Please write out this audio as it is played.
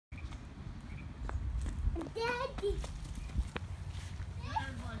Daddy.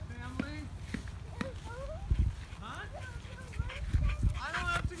 There's my family. Huh? I don't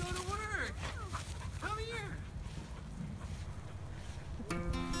have to go to work. Come here.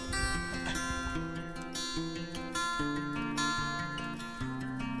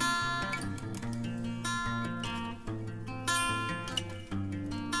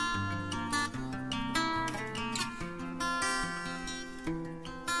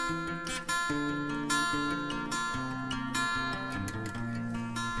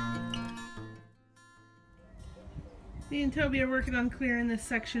 Me and Toby are working on clearing this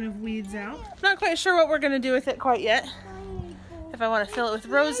section of weeds out. Not quite sure what we're going to do with it quite yet. If I want to fill it with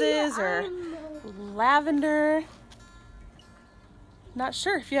roses or lavender. Not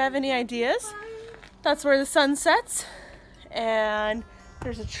sure if you have any ideas. That's where the sun sets. And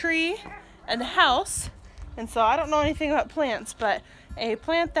there's a tree and a house. And so I don't know anything about plants, but a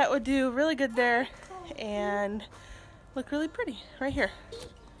plant that would do really good there and look really pretty right here.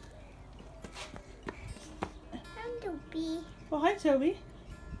 Well, hi, Toby.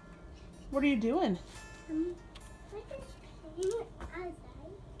 What are you doing?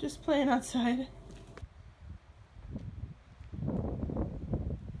 Just playing outside.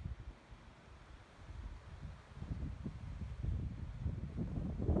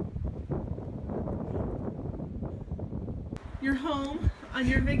 You're home on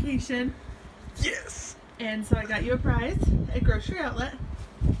your vacation. Yes. And so I got you a prize at Grocery Outlet.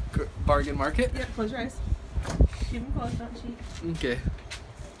 Bargain market? Yep, close your eyes. Keep them closed, don't cheat. Okay.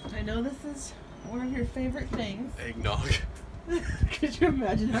 I know this is one of your favorite things. Eggnog. Could you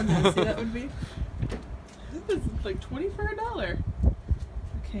imagine how nasty that would be? This is like 20 for $1.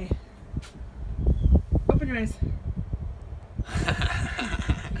 Okay. Open your eyes.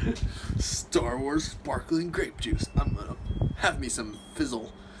 Star Wars sparkling grape juice. I'm gonna have me some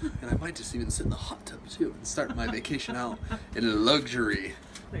fizzle. And I might just even sit in the hot tub too and start my vacation out in luxury.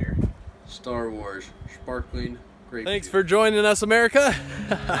 Clear. Star Wars sparkling grape juice. Thanks for joining us, America.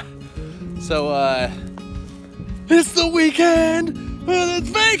 So, it's the weekend and it's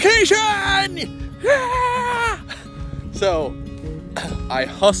vacation! Yeah! So, I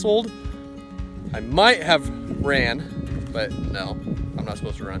hustled. I might have ran, but no, I'm not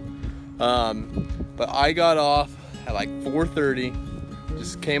supposed to run. But I got off at like 4:30,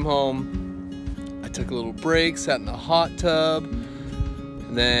 just came home. I took a little break, sat in the hot tub,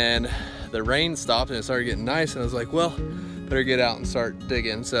 and then the rain stopped and it started getting nice, and I was like, well, better get out and start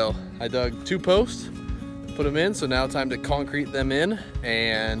digging. So I dug 2 posts, put them in, so now time to concrete them in,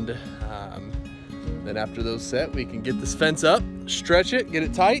 and then after those set, we can get this fence up, stretch it, get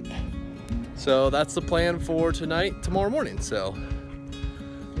it tight. So that's the plan for tonight, tomorrow morning. So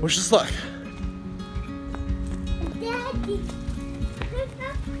wish us luck. Daddy.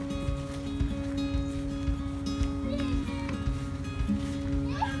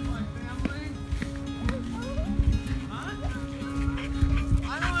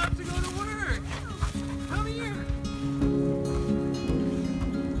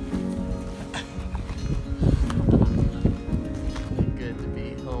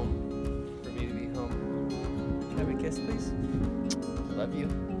 Love you.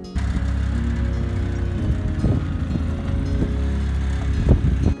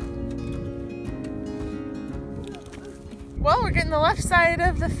 Well, we're getting the left side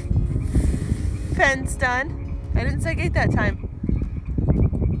of the fence done. I didn't say gate that time.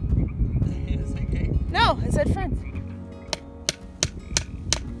 You didn't say gate? No, I said fence.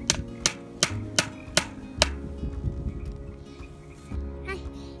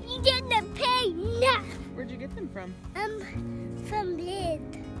 You get the pay now. Where'd you get them from? From lid.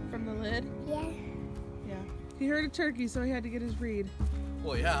 From the lid? Yeah. Yeah. He heard a turkey, so he had to get his reed.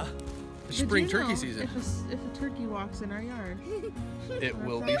 Well, yeah. It's spring turkey season. If a turkey walks in our yard, It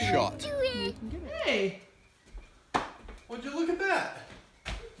will be shot. you can get it. Hey! Would you look at that?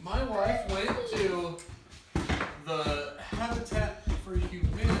 My wife went to the Habitat for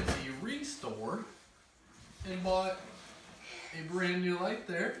Humanity Restore and bought a brand new light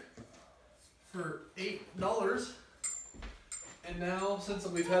there for $8. And now, since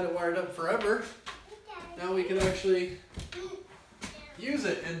we've had it wired up forever, now we can actually use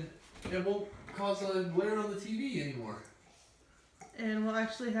it and it won't cause a glare on the TV anymore. And we'll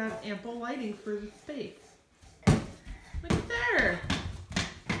actually have ample lighting for the space. Look at there!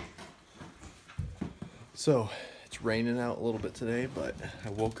 So, it's raining out a little bit today, but I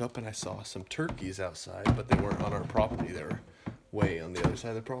woke up and I saw some turkeys outside, but they weren't on our property. They were way on the other side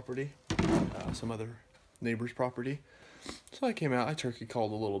of the property, some other neighbor's property. So I came out, I turkey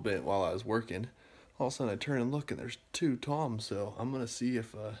called a little bit while I was working. All of a sudden I turn and look and there's 2 toms, so I'm gonna see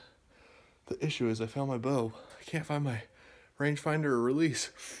if The issue is I found my bow. I can't find my rangefinder or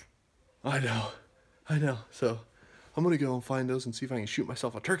release. I know. So I'm gonna go and find those and see if I can shoot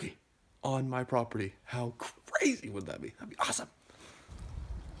myself a turkey on my property. How crazy would that be? That'd be awesome.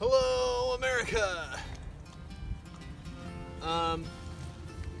 Hello, America.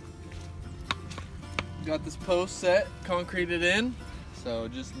 Got this post set, concreted in. So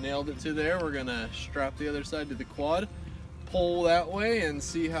just nailed it to there. We're gonna strap the other side to the quad, pull that way and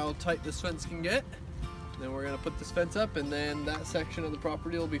see how tight this fence can get. Then we're gonna put this fence up, and then that section of the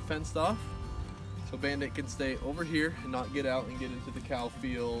property will be fenced off. So Bandit can stay over here and not get out and get into the cow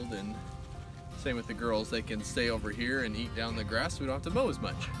field, and same with the girls, they can stay over here and eat down the grass. We don't have to mow as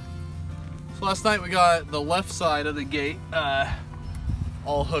much. So last night we got the left side of the gate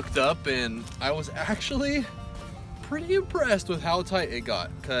all hooked up, and I was actually pretty impressed with how tight it got,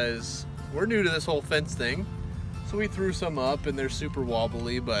 because we're new to this whole fence thing. So we threw some up and they're super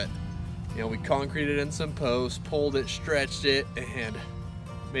wobbly, but you know, we concreted in some posts, pulled it, stretched it, and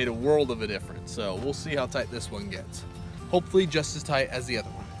made a world of a difference. So we'll see how tight this one gets. Hopefully just as tight as the other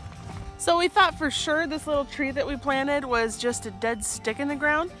one. So we thought for sure this little tree that we planted was just a dead stick in the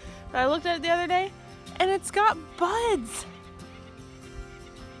ground, but I looked at it the other day and it's got buds.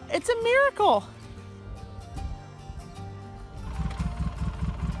 It's a miracle.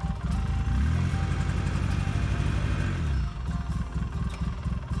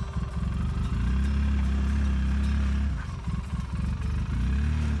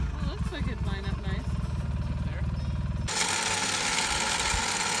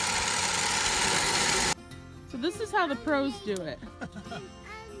 This is how the pros do it.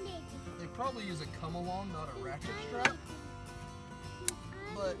 They probably use a come-along, not a ratchet strap.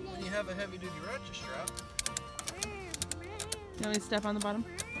 But when you have a heavy-duty ratchet strap... You want me to step on the bottom?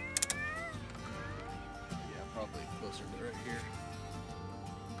 Yeah, probably closer to right here.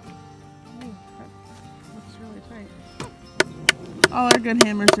 Ooh, that looks really tight. All our good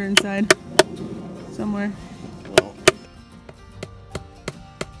hammers are inside. Somewhere. Well,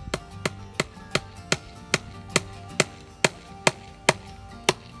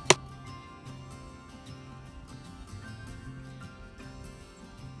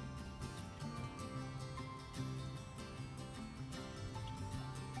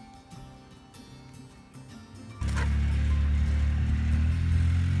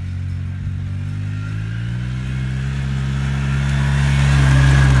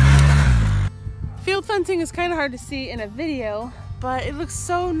 fencing is kind of hard to see in a video, but it looks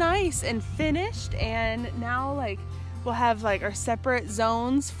so nice and finished, and now like we'll have like our separate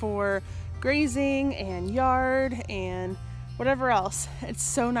zones for grazing and yard and whatever else. It's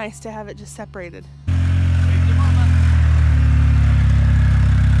so nice to have it just separated.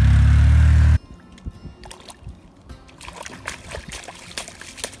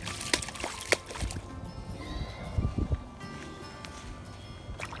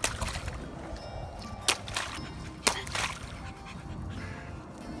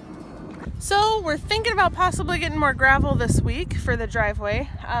 So we're thinking about possibly getting more gravel this week for the driveway.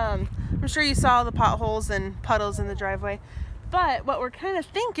 I'm sure you saw the potholes and puddles in the driveway. But what we're kind of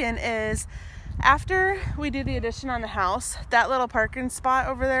thinking is after we do the addition on the house, that little parking spot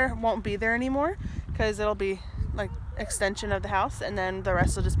over there won't be there anymore because it'll be like extension of the house, and then the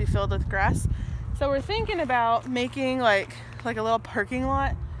rest will just be filled with grass. So we're thinking about making like a little parking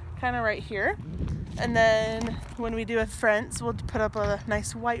lot kind of right here. And then when we do a fence, we'll put up a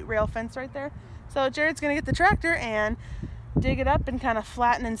nice white rail fence right there. So Jared's gonna get the tractor and dig it up and kind of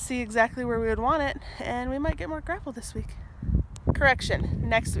flatten and see exactly where we would want it. And we might get more gravel this week. Correction,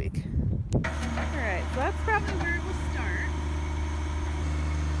 next week. All right, so that's probably where it will start.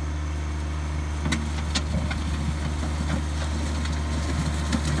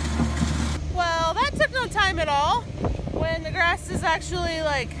 Well, that took no time at all. When the grass is actually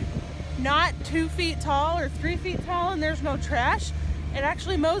like not 2 feet tall or 3 feet tall and there's no trash, it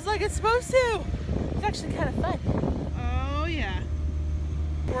actually mows like it's supposed to. It's actually kind of fun. Oh yeah.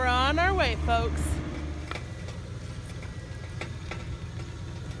 We're on our way, folks.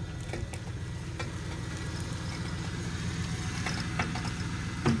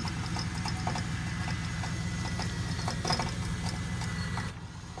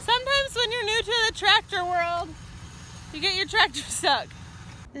 Sometimes when you're new to the tractor world, you get your tractor stuck.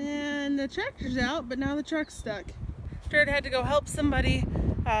 And the tractor's out, but now the truck's stuck. Jared had to go help somebody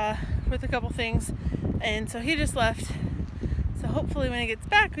with a couple things, and so he just left. So hopefully when he gets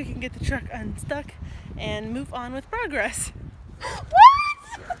back, we can get the truck unstuck and move on with progress. What?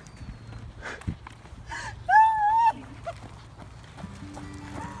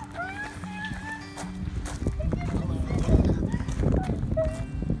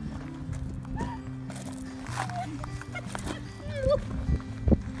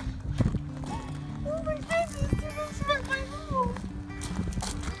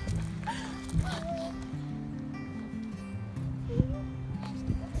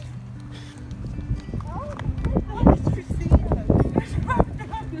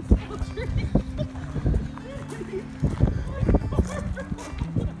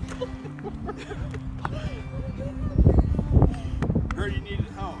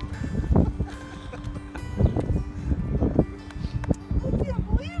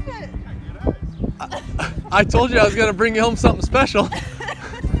 I told you I was gonna bring you home something special. No. I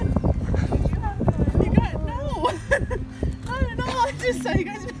don't know. I just saw you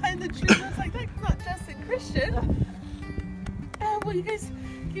guys behind the tree. I was like, that's not just a Christian. Well, you guys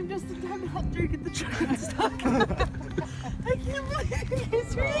came just in time to help Jarrod get the truck unstuck. I can't believe you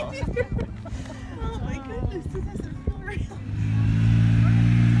guys are here. Oh my goodness, this doesn't feel real.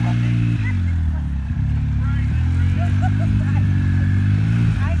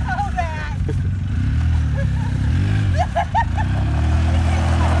 I know that.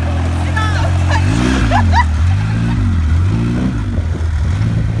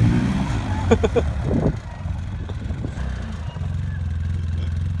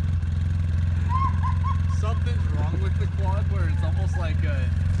 Something's wrong with the quad where it's almost like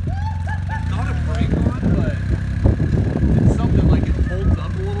not a brake on, but it's something like it holds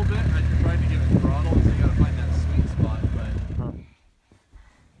up a little bit. I tried to give it throttle, so you gotta find that sweet spot. But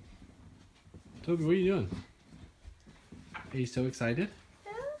Toby, what are you doing? Are you so excited?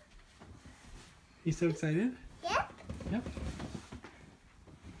 You so excited? Yep. Yep.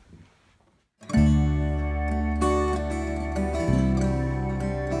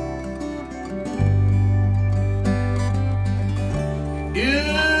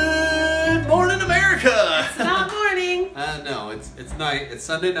 Good morning, America! It's not morning. No, it's night. It's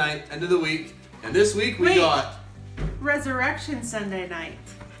Sunday night, end of the week. And this week we got Resurrection Sunday night.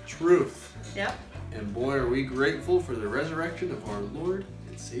 Truth. Yep. And boy, are we grateful for the resurrection of our Lord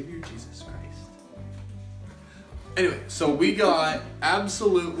and Savior Jesus Christ. Anyway, so we got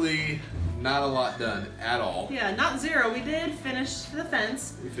absolutely not a lot done at all. Yeah, not zero. We did finish the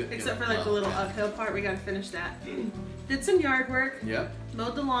fence, except for like the little uphill part. We got to finish that. Did some yard work. Yep.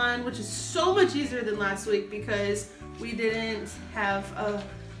 Mowed the lawn, which is so much easier than last week because we didn't have a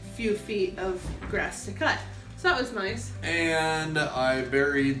few feet of grass to cut. So that was nice. And I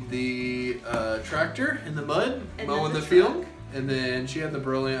buried the tractor in the mud, And mowing then the the field. truck. And then she had the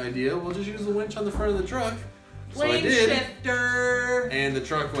brilliant idea, we'll just use the winch on the front of the truck. So I Blade did. shifter. And the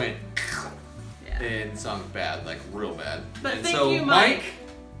truck went Yeah. and sunk bad, like real bad. But and thank so you, Mike.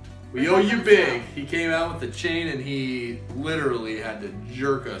 We for owe you helping us big. out. He came out with the chain and he literally had to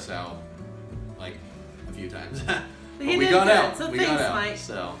jerk us out like a few times. But he we did got good, out. so we thanks, got out. Mike.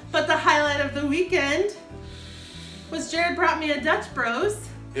 So But the highlight of the weekend was Jarrod brought me a Dutch Bros.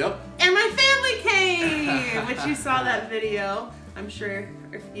 yep. And my family came, which you saw that video. I'm sure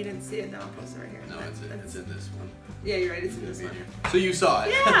if you didn't see it, then I'll post it right here. No, it's in this one. Yeah, you're right. It's in this one. So you saw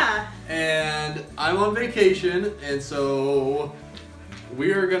it. Yeah. And I'm on vacation, and so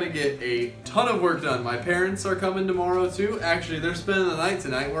we are gonna get a ton of work done. My parents are coming tomorrow too. Actually, they're spending the night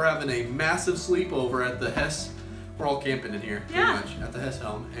tonight. We're having a massive sleepover at the Hess. We're all camping in here, pretty much, at the Hess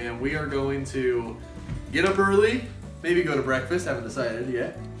home. And we are going to get up early, maybe go to breakfast, haven't decided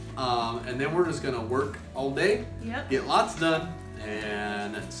yet. And then we're just gonna work all day, Yep. get lots done,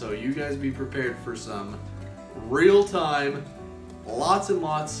 and so you guys be prepared for some real time, lots and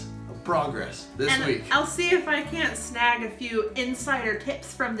lots of progress this week. I'll see if I can't snag a few insider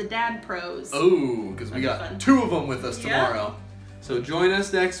tips from the Dad Pros. Oh, because we got fun. 2 of them with us Yeah. tomorrow. So join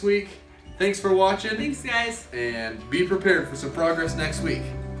us next week. Thanks for watching. Thanks, guys. And be prepared for some progress next week.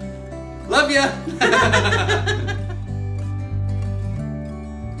 Love ya!